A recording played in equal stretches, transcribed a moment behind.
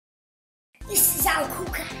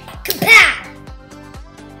Kuka. Kapow!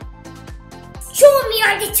 Join me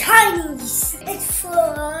on the TYNYS. It's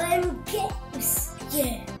fun games.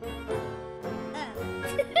 Yeah.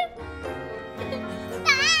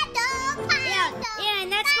 Yeah,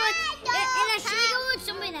 and that's what. And I should go with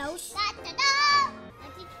someone else.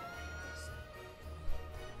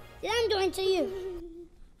 Then I'm doing to you.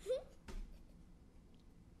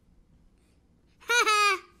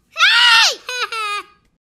 Hey!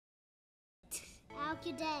 Alk,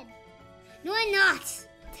 you're dead. No, I'm not.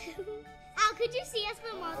 Al, could you see us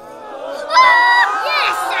from oh,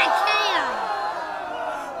 yes, I can.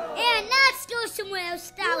 And let's go somewhere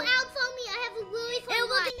else. Now, Al, follow me. I have a really fun one.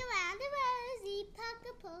 Looking around the rosy,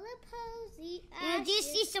 pocket-puller posy. Yeah, do you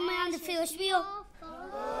see someone on the Ferris wheel?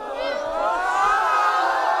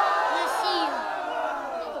 Let's see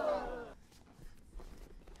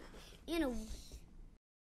you. You know,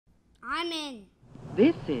 I'm in.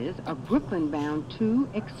 This is a Brooklyn-bound 2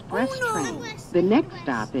 express train. The next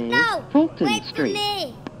stop is Fulton Street. For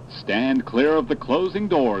me. Stand clear of the closing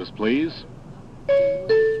doors, please. No!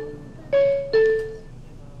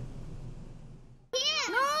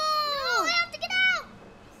 No! We have to get out!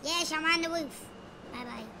 Yes, I'm on the roof.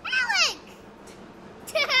 Bye-bye. Alec!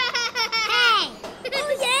 Hey! Oh,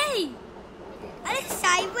 yay! I'm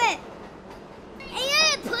excited. Hey,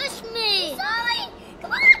 you push me! Sorry!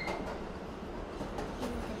 Come on!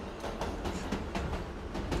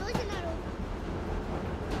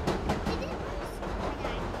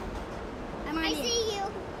 I see you.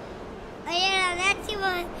 Oh yeah, that's you.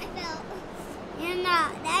 I fell. Yeah,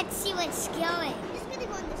 that's you. What's going? I'm just gonna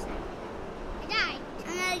go on this side. I died.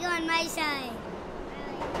 I'm gonna go on my side.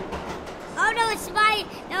 Oh no, it's mine.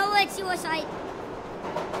 No, it's your side.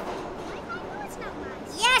 No, it's not mine.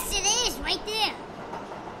 Yes, it is. Right there.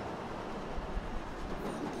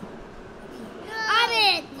 I'm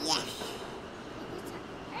in. Yes.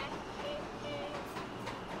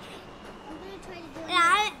 I'm gonna try to do it.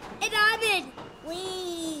 And I'm in.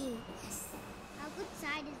 Wee. Yes. What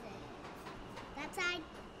side is it? That side?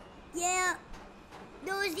 Yeah.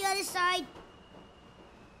 No, it's the other side.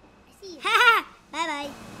 I see you. Ha!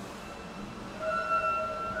 Bye-bye.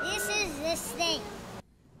 This is this thing.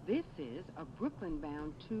 This is a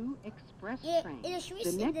Brooklyn-bound 2 express train.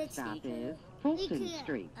 The next stop is Fulton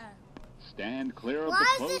Street. Stand clear of the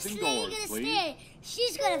Why closing is this doors, lady gonna please. stay?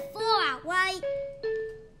 She's gonna fall out, right?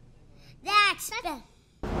 That's better.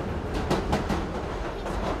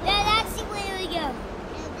 Yeah, that's the way we go. Yeah,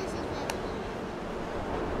 this is where we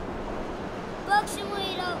go. Book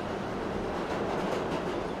Simulator.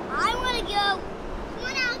 I want to go. Come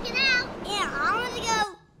on out, get out. Yeah, I want to go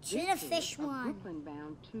to the fish one.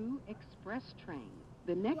 Brooklyn-bound 2 express train.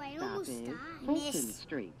 The next stop is Fulton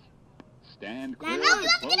Street. Stand clear of the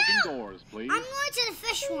closing doors, please. I'm going to the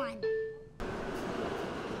fish one.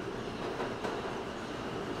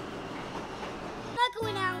 Not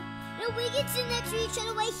going out. No, we can sit next to each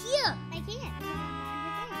other right here. I can't. I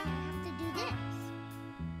have to do this.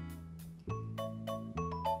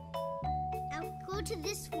 I'll go to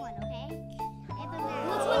this one, okay?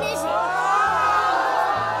 Which one is it?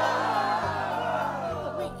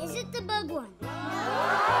 Wait, is it the bug one? No.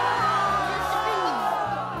 It's the green one.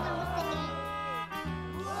 What's the name?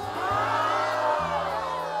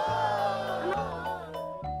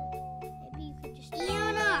 Maybe you could just...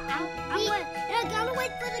 I'm going... I gotta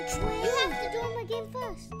wait for the train. You have to do my game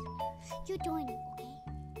first. You're doing it, okay?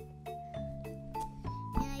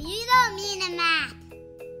 Yeah, you don't mean a map.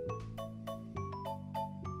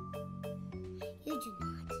 You do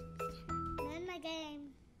not. Not in my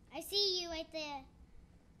game. I see you right there.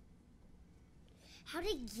 How did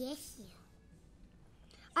I get here?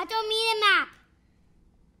 I don't mean a map.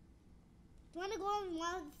 Do you want to go on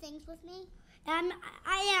one of the things with me?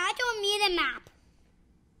 I don't mean a map.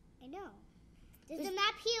 I know. There's a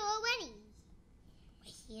map here already.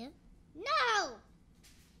 Right here? No!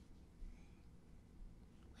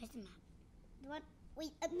 Where's the map?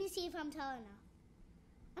 Wait, let me see if I'm tall enough.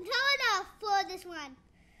 I'm tall enough for this one.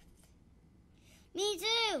 Me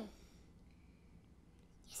too.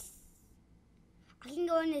 Yes. I can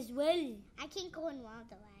go on as well. I can't go on one of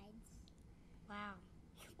the rides. Wow.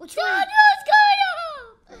 Which one? No, it's going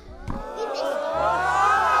up! We missed it.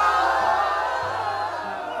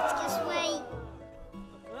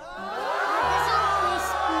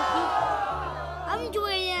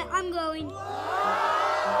 I'm going. I'm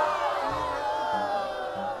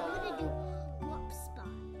gonna do warp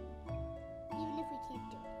spot, even if we can't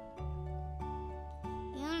do it.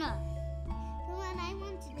 Yana. Come on, I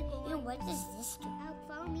want to go. You know, what does this do?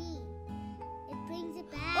 Follow me. It brings it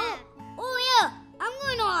back. Oh yeah, I'm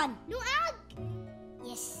going on. No, Alec.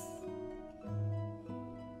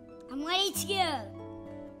 it's here.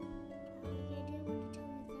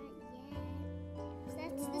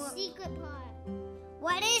 That's the secret part.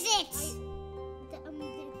 What is it?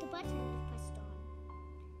 The button is pressed on.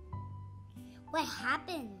 What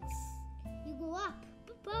happens? You go up.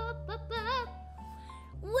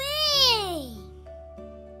 Wait!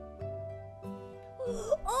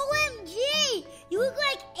 OMG! You look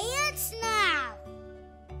like ants now.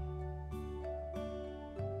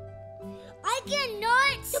 I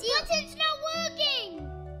cannot see. The button's not working.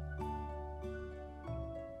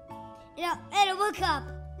 It'll look up.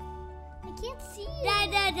 I can't see you. Da.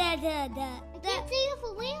 I can't see you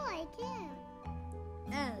for real. I can't.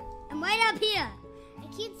 Oh, I'm right up here. I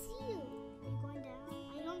can't see you. Are you going down?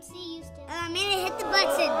 I don't see you still. I'm gonna hit the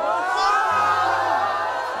button.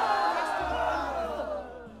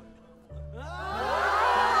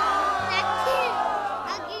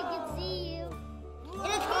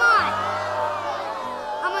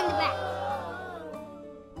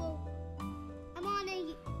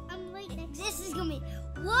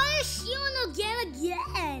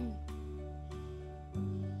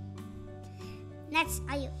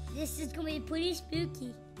 This is gonna be pretty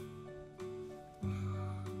spooky.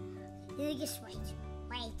 Just wait.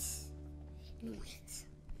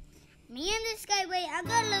 Me and this guy wait. I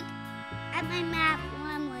gotta look at my map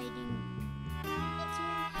while I'm waiting.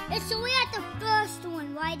 It's so we're at the first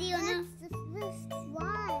one, right, Diana? That's the first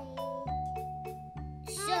one.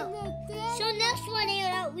 So next one,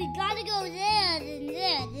 Diana, we gotta go there,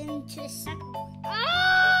 then to the second one. Oh!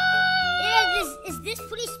 Yeah, is this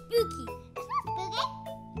pretty spooky?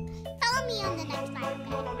 Follow me on the next one, okay?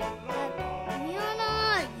 Diana,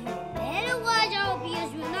 you better watch out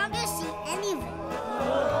because we're not gonna see any of it.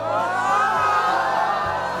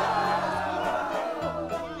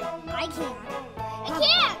 I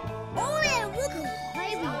can't. Oh man, look how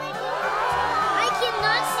heavy. I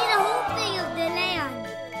cannot see the whole thing of the land.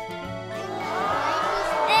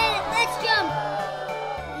 Hey, let's jump.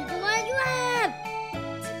 You wanna jump?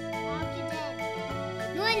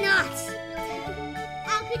 No, I'm not.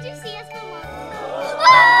 Could you see us from up?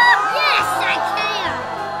 Yes, I can.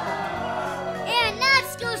 And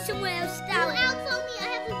let's go somewhere else. You outfilled me. I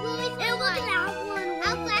have a really fun line.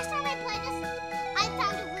 Last time I played this, I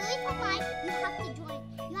found a really fun line. You have to join.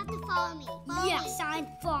 You have to follow me. Yes, I'm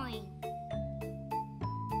fine.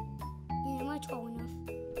 Am I tall enough?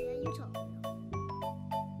 Yeah, you're tall enough.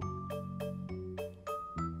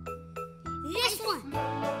 This one.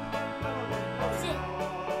 That's it.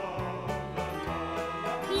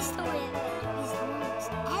 Please tell me it's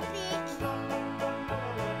epic.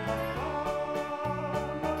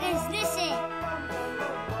 Is this it?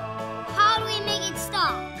 How do we make it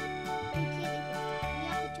stop? You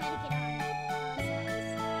have to try to get on.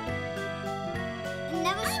 It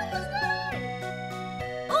never stops.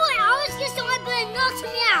 Oh, I was just on, but it knocked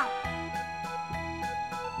me out.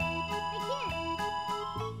 I can't.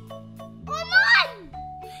 Oh, I'm on!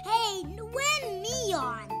 Hey, when me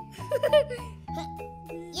on?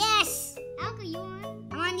 Yes! Alka, you on?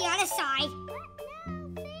 I'm on the other side. What? No,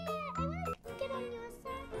 fair. I want to get on your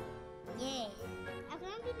side. Yeah. I'm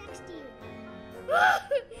going to be next to you.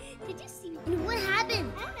 Did you see me? What happened?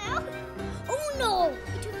 I don't know. Oh no!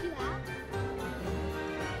 It took you out.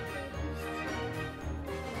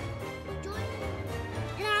 Join.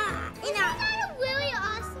 Isn't that really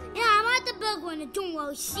awesome? Yeah, I'm at the big one. Don't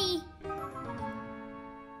worry, see?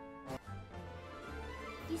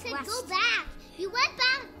 You said West. go back. You went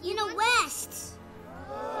back. You know, west.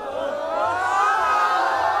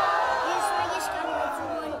 Yes, I just got to wait for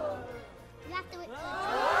one. You have to wait for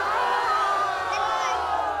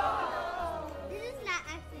This is not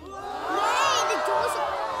actually. Yay, the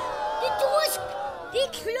doors, they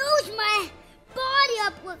close my body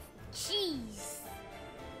up with cheese.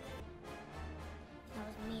 That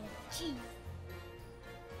was made of cheese.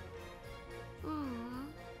 Aww.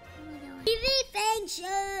 TV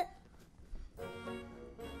adventure.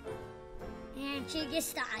 And she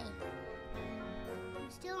just died. I'm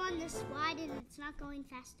still on this slide and it's not going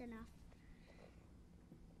fast enough.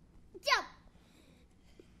 Jump!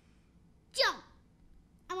 Jump!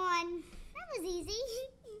 I'm on. That was easy.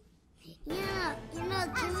 Yeah, you know,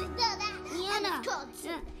 do it. That's called.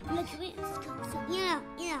 Look at it. Yeah.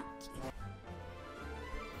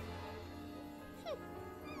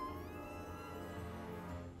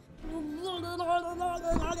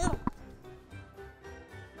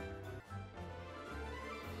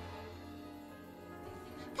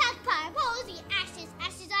 Pack pie, posy, ashes,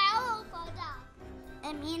 I all fall down.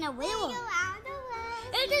 I mean a wheel. Around the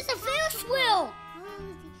world. It is a Ferris wheel.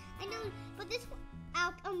 I know, but this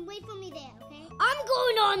one, wait for me there, okay? I'm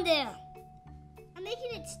going on there. I'm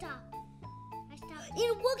making it stop.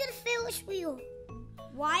 And look at the Ferris wheel.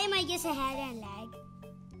 Why am I just a head and leg?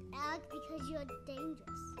 Alec, because you're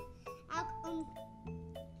dangerous. Alec,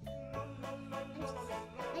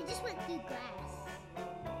 I just went through grass.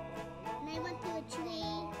 And I went through a tree.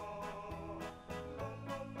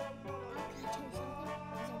 Alec, can I tell you something?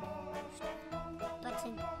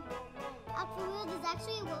 Button. Alec, for real, there's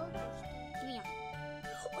actually a roller coaster. Give me on.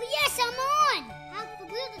 Oh yes, I'm on. Alec, for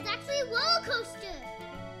real, there's actually a roller coaster.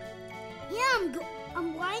 Yeah, I'm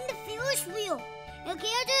riding the Ferris wheel. Now, can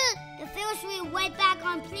you do the Ferris wheel right back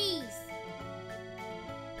on, please?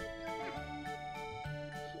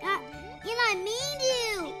 You know, I mean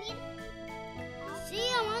you. See,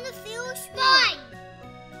 I'm on the Ferris wheel. Fine.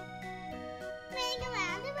 Ring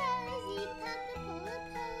around the rosy, Coca-Cola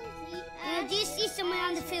posy. Do you see someone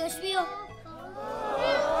on the Ferris wheel?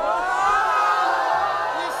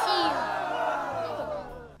 Let's see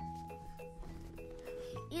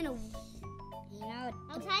you. You know.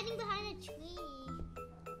 I was hiding behind a tree.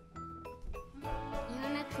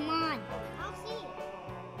 Come on. I'll see you.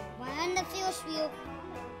 We're on the Ferris wheel.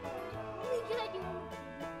 Oh my God,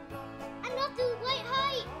 I'm not the right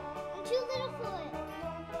height. I'm too little for it.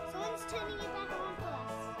 Someone's turning it back on for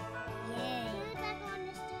us. Yay. Turn it back on,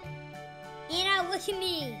 mister. Anna, look at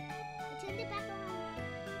me. I turned it back on.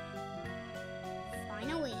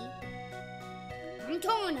 Finally. I'm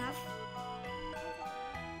tall enough.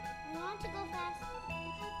 I want to go fast.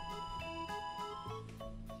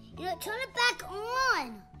 Turn it back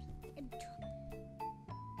on.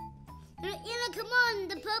 Anna, come on,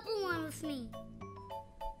 the purple one with me.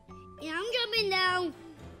 I'm jumping down.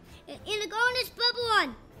 Anna, go on this purple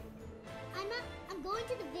one. I'm going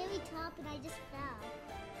to the very top and I just fell.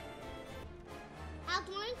 Al,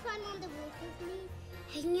 do you want to climb on the roof with me?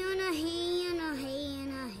 Hey, Anna, hey, Anna, hey,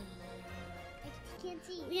 Anna, hey. I can't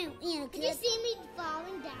see you. Anna, Can you see me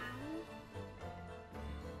falling down?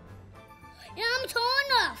 I'm tall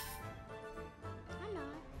enough. I'm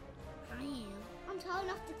not. I am. I'm tall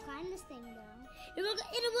enough to climb this thing though. Look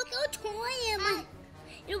how tall I am.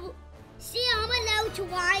 See, I'm allowed to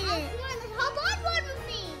ride it. Come on, let's hop on one with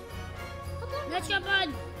me. Hop on. Let's jump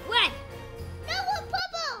on. What? No, what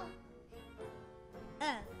purple?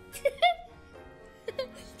 Oh.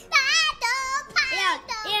 Paddle.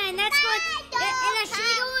 Yeah, and that's what. And I should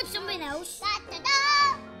we go with something else?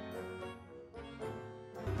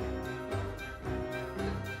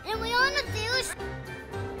 And we're on the Ferris.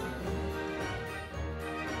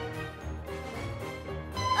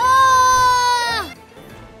 Oh!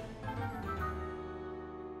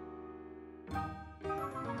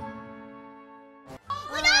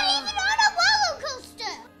 We're not even on a roller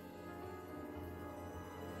coaster.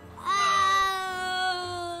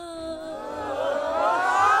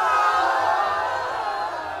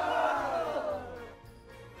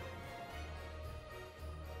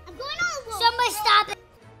 I'm going on a roller. Somebody stop it.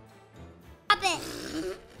 Stop it.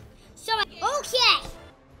 Somebody. Okay.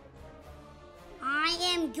 I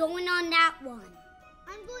am going on that one.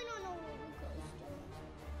 I'm going on a roller coaster.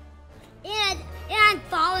 And I'm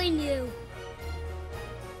following you.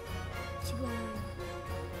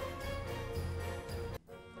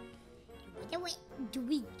 Where do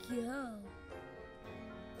we go?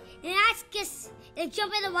 And that's just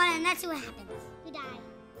jump in the water, and that's what happens. We die.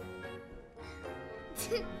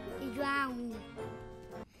 You drowned.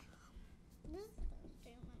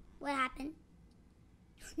 What happened?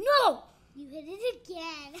 No! You hit it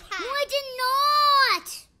again. No, I did not!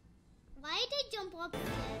 Why did I jump up here?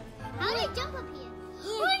 How did I jump up here?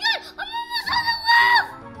 Oh my God! I'm almost on the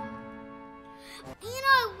roof!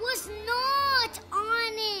 I was not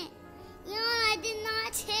on it. I did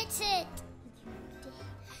not hit it.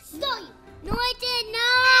 No, you. No, I did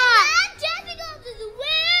not. I'm jumping onto the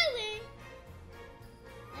railing.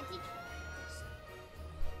 I think.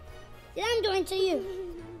 Yeah, I'm doing to you.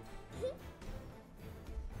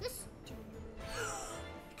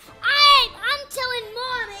 I'm telling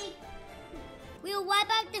Mommy. We'll wipe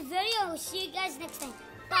out the video. See you guys next time.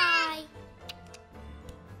 Bye.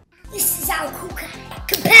 This is our cool guy.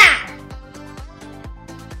 Kapow!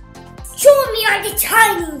 Join me on the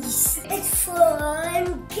TYNYS. It's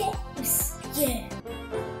fun games. Yeah.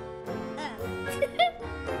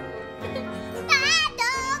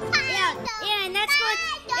 Yeah, and that's what.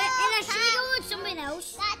 And I should we go with something else?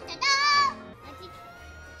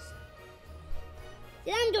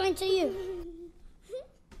 Yeah, I'm doing to you.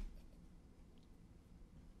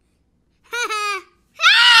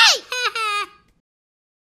 Hey!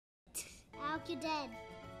 Al, you're dead.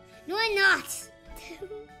 No, I'm not.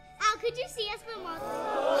 Al, could you see us from up?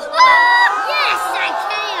 Yes, I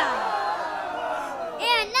can.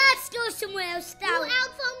 And let's go somewhere else. Al, follow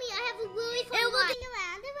me. I have a really fun one.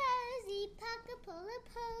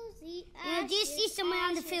 somewhere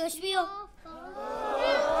on the Ferris wheel.